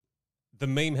The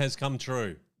meme has come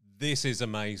true. This is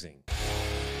amazing.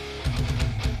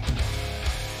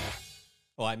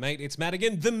 All right, mate, it's Matt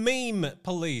again. The meme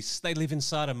police, they live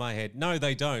inside of my head. No,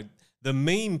 they don't. The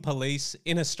meme police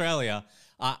in Australia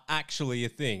are actually a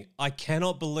thing. I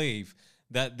cannot believe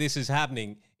that this is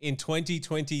happening in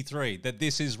 2023, that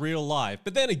this is real life.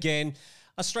 But then again,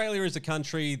 Australia is a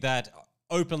country that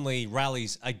openly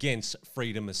rallies against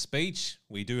freedom of speech.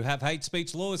 We do have hate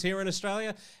speech laws here in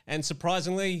Australia, and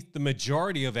surprisingly, the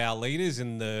majority of our leaders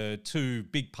in the two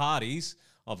big parties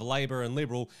of Labor and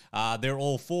Liberal, they're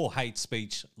all for hate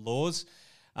speech laws.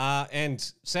 And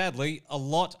sadly, a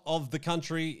lot of the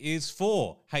country is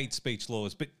for hate speech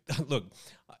laws. But look,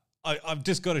 I've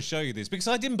just got to show you this because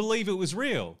I didn't believe it was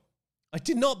real. I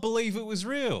did not believe it was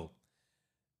real.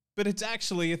 But it's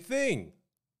actually a thing.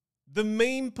 The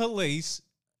meme police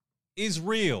is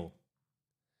real.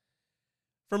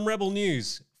 From Rebel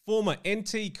News, former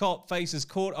NT cop faces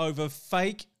court over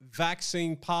fake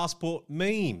vaccine passport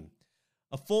meme.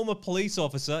 A former police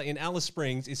officer in Alice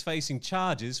Springs is facing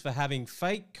charges for having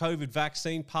fake COVID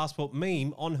vaccine passport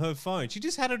meme on her phone. She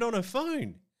just had it on her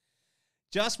phone.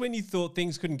 Just when you thought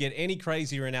things couldn't get any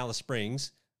crazier in Alice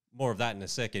Springs, more of that in a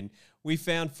second, we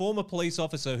found former police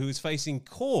officer who is facing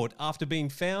court after being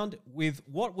found with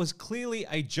what was clearly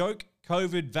a joke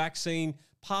COVID vaccine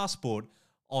passport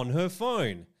on her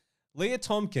phone. Leah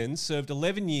Tompkins served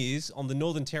 11 years on the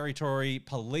Northern Territory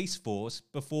Police Force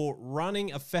before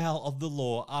running afoul of the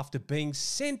law after being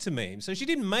sent a meme. So she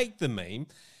didn't make the meme,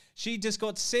 she just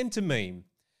got sent a meme.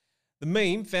 The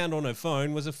meme found on her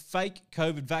phone was a fake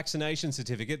COVID vaccination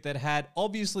certificate that had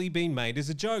obviously been made as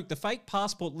a joke. The fake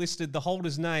passport listed the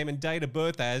holder's name and date of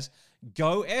birth as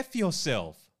 "Go F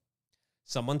yourself."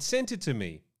 Someone sent it to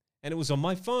me, and it was on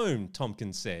my phone,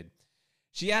 Tompkins said.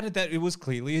 She added that it was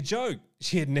clearly a joke.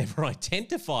 She had never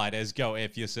identified as "Go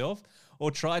F yourself"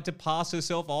 or tried to pass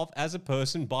herself off as a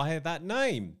person by that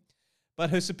name.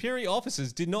 But her superior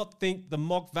officers did not think the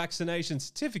mock vaccination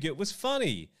certificate was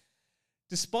funny.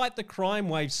 Despite the crime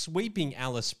wave sweeping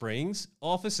Alice Springs,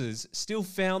 officers still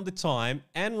found the time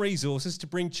and resources to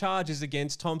bring charges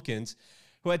against Tompkins,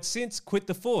 who had since quit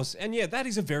the force. And yeah, that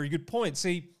is a very good point.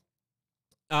 See,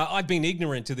 I've been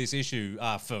ignorant to this issue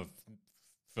for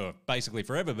basically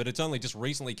forever, but it's only just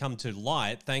recently come to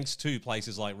light thanks to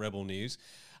places like Rebel News.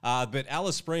 But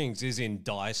Alice Springs is in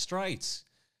dire straits.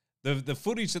 The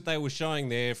footage that they were showing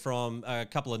there from a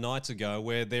couple of nights ago,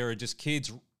 where there are just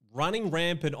kids running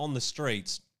rampant on the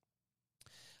streets,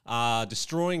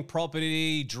 destroying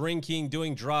property, drinking,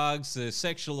 doing drugs, the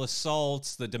sexual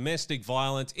assaults, the domestic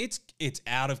violence. It's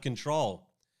out of control.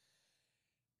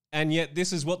 And yet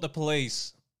this is what the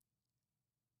police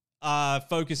are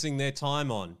focusing their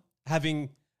time on, having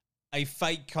a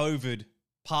fake COVID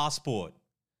passport.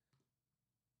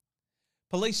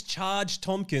 Police charged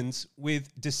Tompkins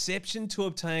with deception to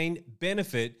obtain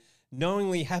benefit,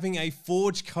 knowingly having a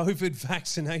forged COVID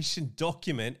vaccination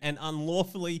document and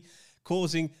unlawfully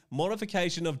causing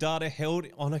modification of data held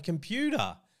on a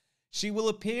computer. She will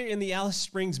appear in the Alice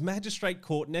Springs Magistrate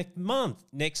Court next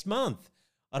month.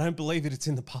 I don't believe that it's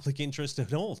in the public interest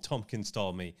at all, Tompkins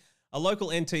told me. A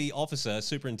local NT officer,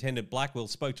 Superintendent Blackwell,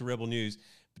 spoke to Rebel News,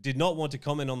 but did not want to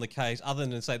comment on the case other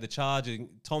than say the charging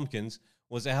Tompkins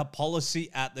was our policy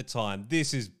at the time.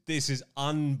 This is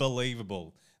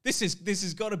unbelievable. This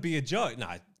has got to be a joke. No.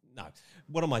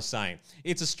 What am I saying?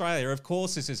 It's Australia. Of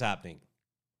course this is happening.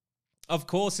 Of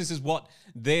course this is what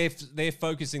they're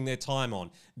focusing their time on.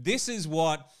 This is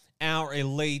what our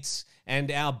elites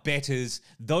and our betters,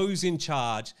 those in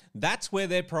charge, that's where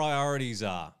their priorities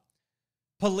are.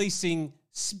 Policing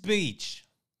speech.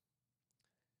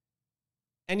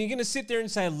 And you're going to sit there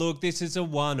and say, look, this is a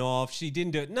one-off. She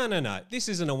didn't do it. No. This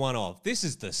isn't a one-off. This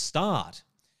is the start.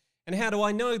 And how do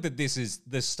I know that this is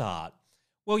the start?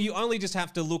 Well, you only just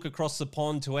have to look across the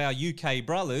pond to our UK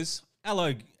brothers.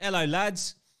 Hello,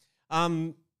 lads.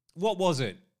 What was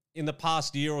it in the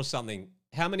past year or something?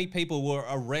 How many people were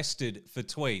arrested for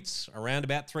tweets? Around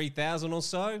about 3,000 or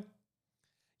so?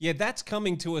 Yeah, that's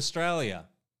coming to Australia.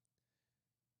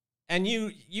 And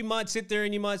you might sit there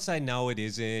and you might say, no, it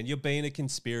isn't. You're being a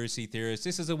conspiracy theorist.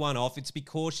 This is a one-off. It's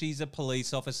because she's a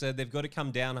police officer. They've got to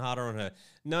come down harder on her.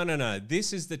 No.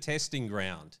 This is the testing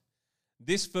ground.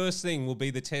 This first thing will be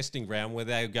the testing ground where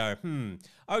they go,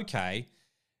 okay,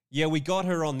 yeah, we got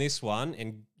her on this one.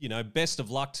 And, best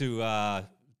of luck to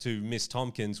Miss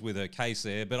Tompkins with her case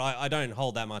there. But I don't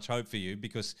hold that much hope for you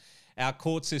because our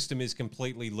court system is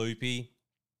completely loopy.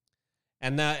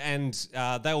 And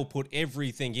they will put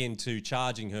everything into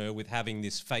charging her with having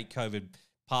this fake COVID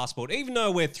passport. Even though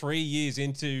we're 3 years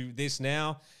into this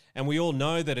now, and we all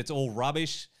know that it's all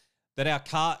rubbish, that our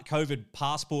COVID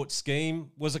passport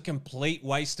scheme was a complete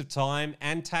waste of time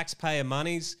and taxpayer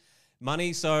money.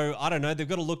 So I don't know, they've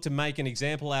got to look to make an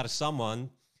example out of someone.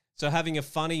 So having a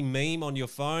funny meme on your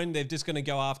phone, they're just going to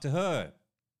go after her.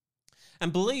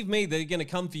 And believe me, they're going to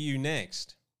come for you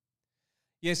next.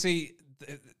 Yeah, see,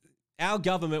 our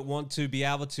government want to be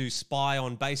able to spy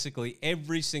on basically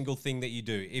every single thing that you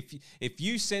do. If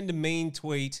you send a mean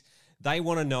tweet, they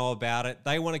want to know about it.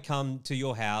 They want to come to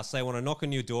your house. They want to knock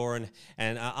on your door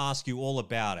and ask you all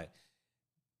about it.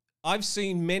 I've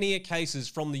seen many cases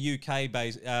from the UK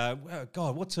based.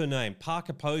 God, what's her name?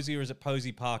 Parker Posey, or is it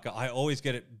Posey Parker? I always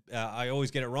get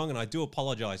it wrong, and I do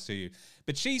apologize to you.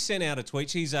 But she sent out a tweet.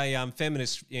 She's a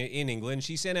feminist in England.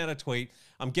 She sent out a tweet.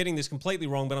 I'm getting this completely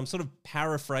wrong, but I'm sort of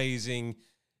paraphrasing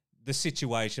the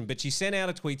situation. But she sent out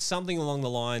a tweet, something along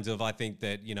the lines of, I think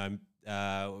that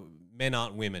men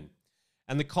aren't women,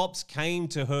 and the cops came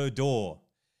to her door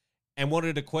and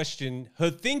wanted to question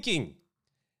her thinking.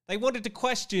 They wanted to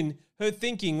question her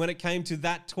thinking when it came to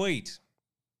that tweet.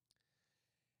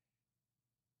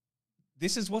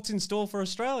 This is what's in store for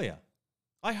Australia.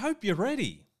 I hope you're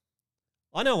ready.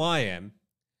 I know I am,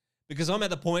 because I'm at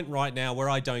the point right now where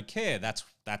I don't care.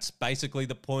 That's basically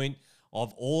the point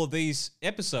of all of these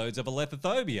episodes of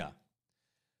Alethophobia.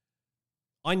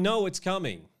 I know it's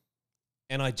coming,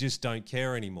 and I just don't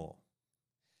care anymore.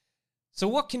 So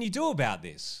what can you do about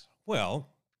this? Well,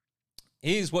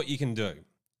 here's what you can do.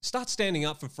 Start standing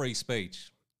up for free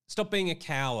speech. Stop being a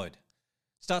coward.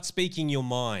 Start speaking your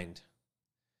mind.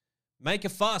 Make a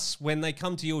fuss when they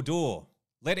come to your door.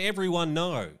 Let everyone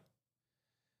know.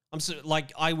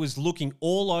 I was looking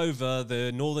all over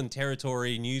the Northern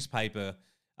Territory newspaper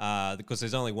because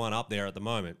there's only one up there at the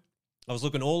moment. I was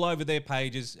looking all over their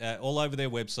pages, all over their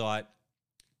website.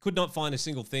 Could not find a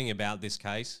single thing about this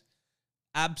case.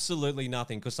 Absolutely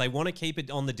nothing, because they want to keep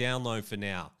it on the down low for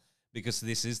now, because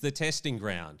this is the testing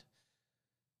ground.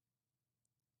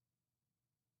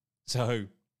 So,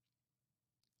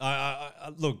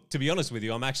 look, to be honest with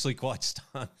you, I'm actually quite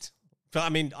stunned. I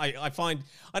mean, I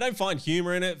don't find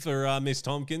humor in it for Miss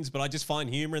Tompkins, but I just find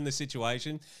humor in the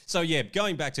situation. So yeah,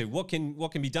 going back to what can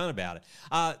be done about it.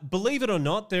 Believe it or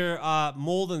not, there are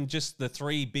more than just the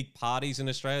three big parties in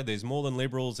Australia. There's more than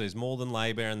Liberals, there's more than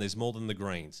Labor, and there's more than the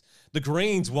Greens. The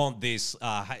Greens want this.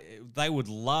 They would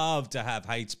love to have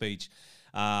hate speech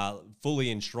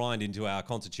fully enshrined into our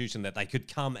constitution, that they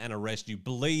could come and arrest you.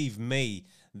 Believe me,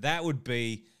 that would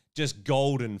be just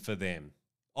golden for them.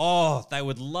 Oh, they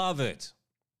would love it.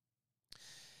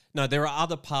 No, there are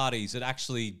other parties that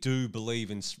actually do believe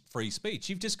in free speech.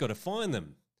 You've just got to find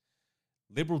them.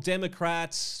 Liberal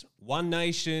Democrats, One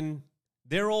Nation,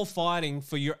 they're all fighting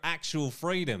for your actual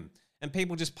freedom. And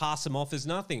people just pass them off as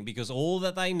nothing, because all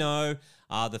that they know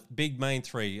are the big main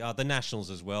three, the Nationals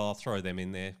as well. I'll throw them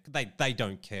in there. They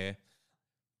don't care.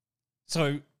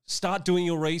 So start doing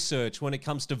your research when it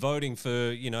comes to voting for,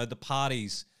 the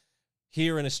parties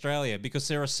here in Australia, because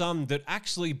there are some that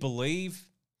actually believe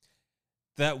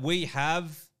that we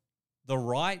have the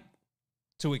right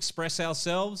to express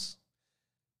ourselves,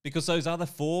 because those other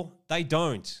four, they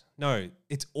don't. No,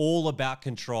 it's all about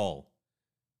control.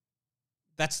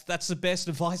 That's the best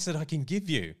advice that I can give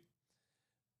you.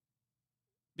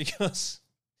 Because,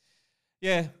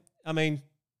 yeah, I mean,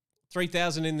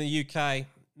 3,000 in the UK,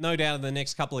 no doubt in the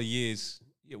next couple of years,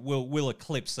 we'll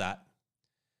eclipse that.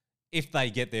 If they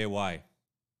get their way.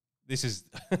 This is...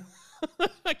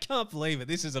 I can't believe it.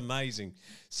 This is amazing.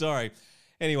 Sorry.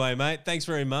 Anyway, mate, thanks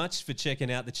very much for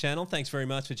checking out the channel. Thanks very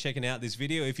much for checking out this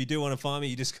video. If you do want to find me,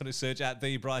 you just got to search at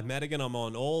The Bryce Madigan. I'm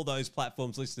on all those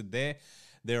platforms listed there.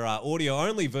 There are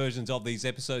audio-only versions of these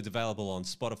episodes available on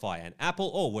Spotify and Apple,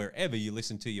 or wherever you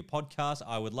listen to your podcast.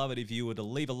 I would love it if you were to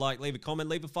leave a like, leave a comment,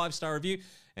 leave a 5-star review,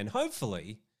 and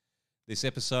hopefully this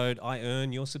episode I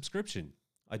earn your subscription.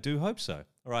 I do hope so.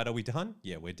 All right, are we done?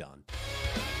 Yeah, we're done.